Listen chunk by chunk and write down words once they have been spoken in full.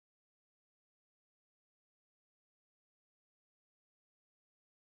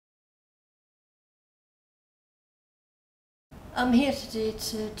I'm here today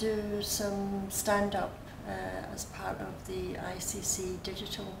to do some stand-up as part of the ICC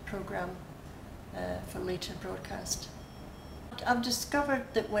Digital programme for later broadcast. I've discovered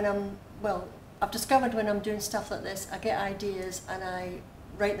that when I'm doing stuff like this, I get ideas and I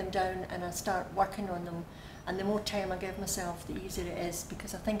write them down and I start working on them. And the more time I give myself, the easier it is,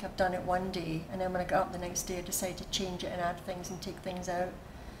 because I think I've done it one day and then when I get up the next day I decide to change it and add things and take things out.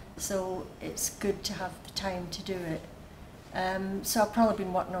 So it's good to have the time to do it. So I've probably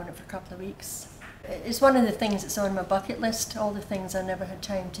been working on it for a couple of weeks. It's one of the things that's on my bucket list, all the things I never had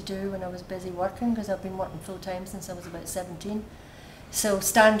time to do when I was busy working, because I've been working full time since I was about 17. So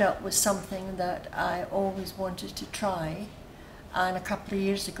stand-up was something that I always wanted to try, and a couple of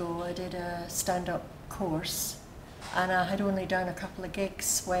years ago I did a stand-up course and I had only done a couple of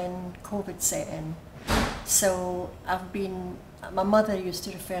gigs when COVID set in. So my mother used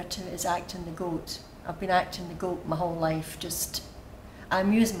to refer to it as acting the goat. I've been acting the goat my whole life. I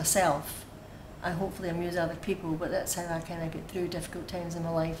amuse myself. I hopefully amuse other people, but that's how I kind of get through difficult times in my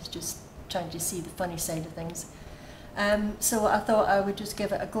life, is just trying to see the funny side of things. So I thought I would just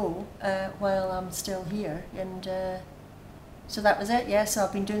give it a go while I'm still here, and so that was it. Yeah, so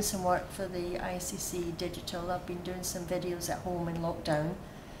I've been doing some work for the ICC Digital. I've been doing some videos at home in lockdown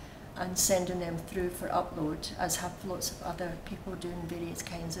and sending them through for upload, as have lots of other people doing various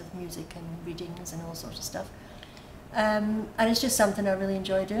kinds of music and readings and all sorts of stuff. And it's just something I really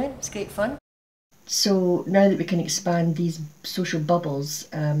enjoy doing. It's great fun. So now that we can expand these social bubbles,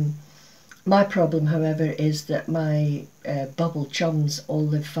 my problem, however, is that my bubble chums all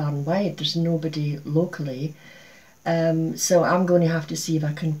live far and wide. There's nobody locally. So I'm going to have to see if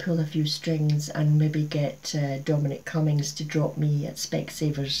I can pull a few strings and maybe get Dominic Cummings to drop me at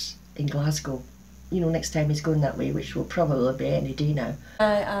Specsavers in Glasgow, next time he's going that way, which will probably be any day now.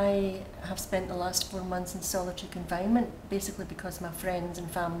 I have spent the last 4 months in solitary confinement, basically because my friends and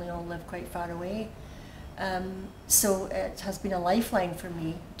family all live quite far away. So it has been a lifeline for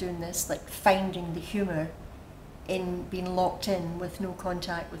me doing this, like finding the humour in being locked in with no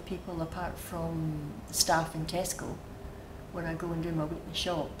contact with people apart from the staff in Tesco, where I go and do my weekly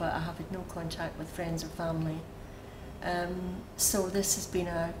shop, but I have had no contact with friends or family. So this has been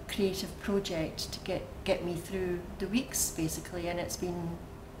a creative project to get me through the weeks, basically, and it's been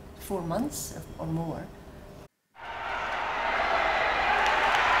 4 months or more.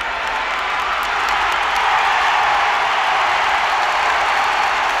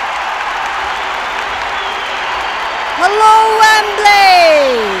 Hello,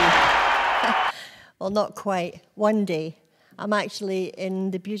 Wembley! Well, not quite. One day. I'm actually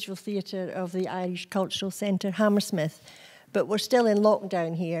in the beautiful theatre of the Irish Cultural Centre, Hammersmith, but we're still in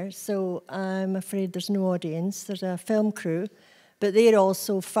lockdown here, so I'm afraid there's no audience. There's a film crew, but they're all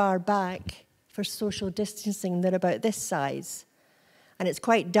so far back for social distancing. They're about this size, and it's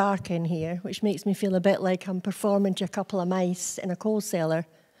quite dark in here, which makes me feel a bit like I'm performing to a couple of mice in a coal cellar.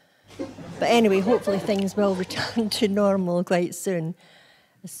 But anyway, hopefully things will return to normal quite soon,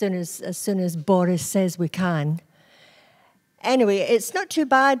 as soon as Boris says we can. Anyway, it's not too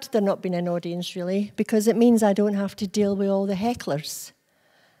bad there not being an audience, really, because it means I don't have to deal with all the hecklers.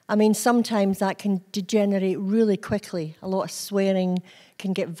 I mean, sometimes that can degenerate really quickly. A lot of swearing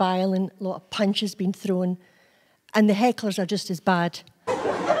can get violent, a lot of punches being thrown, and the hecklers are just as bad.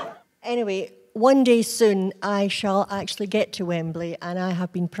 Anyway, one day soon I shall actually get to Wembley, and I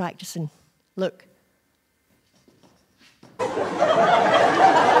have been practicing. Look. I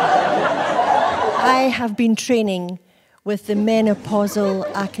have been training with the menopausal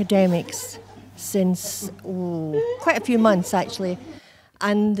academics since quite a few months, actually.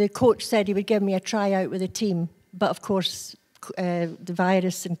 And the coach said he would give me a tryout with the team. But of course, the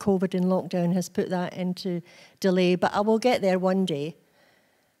virus and COVID and lockdown has put that into delay. But I will get there one day.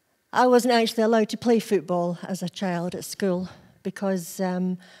 I wasn't actually allowed to play football as a child at school because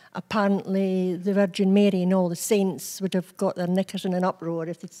apparently the Virgin Mary and all the saints would have got their knickers in an uproar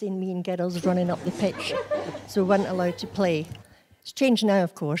if they'd seen me and girls running up the pitch. So we weren't allowed to play. It's changed now,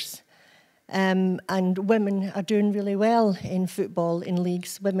 of course. And women are doing really well in football, in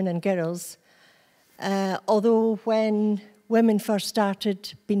leagues, women and girls. Although when women first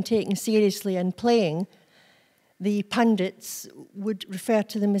started being taken seriously and playing, the pundits would refer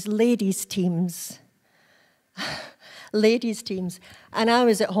to them as ladies' teams. Ladies' teams. And I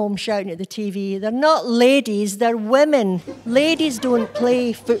was at home shouting at the TV, they're not ladies, they're women. Ladies don't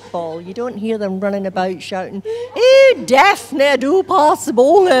play football. You don't hear them running about shouting, "Hey, Daphne, do pass the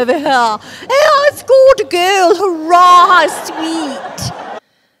ball over here. Hey, I scored a goal, hurrah, sweet."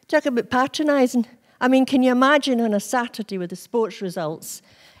 Talk about patronising. I mean, can you imagine on a Saturday with the sports results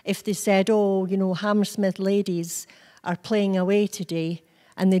if they said, oh, Hammersmith ladies are playing away today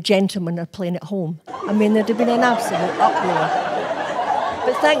and the gentlemen are playing at home. I mean, there'd have been an absolute uproar.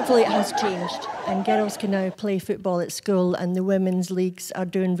 But thankfully it has changed, and girls can now play football at school, and the women's leagues are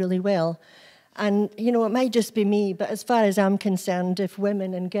doing really well. And, you know, it might just be me, but as far as I'm concerned, if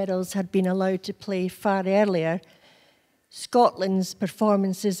women and girls had been allowed to play far earlier, Scotland's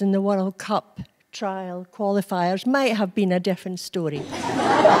performances in the World Cup trial qualifiers might have been a different story. But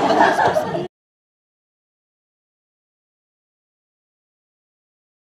that's just me.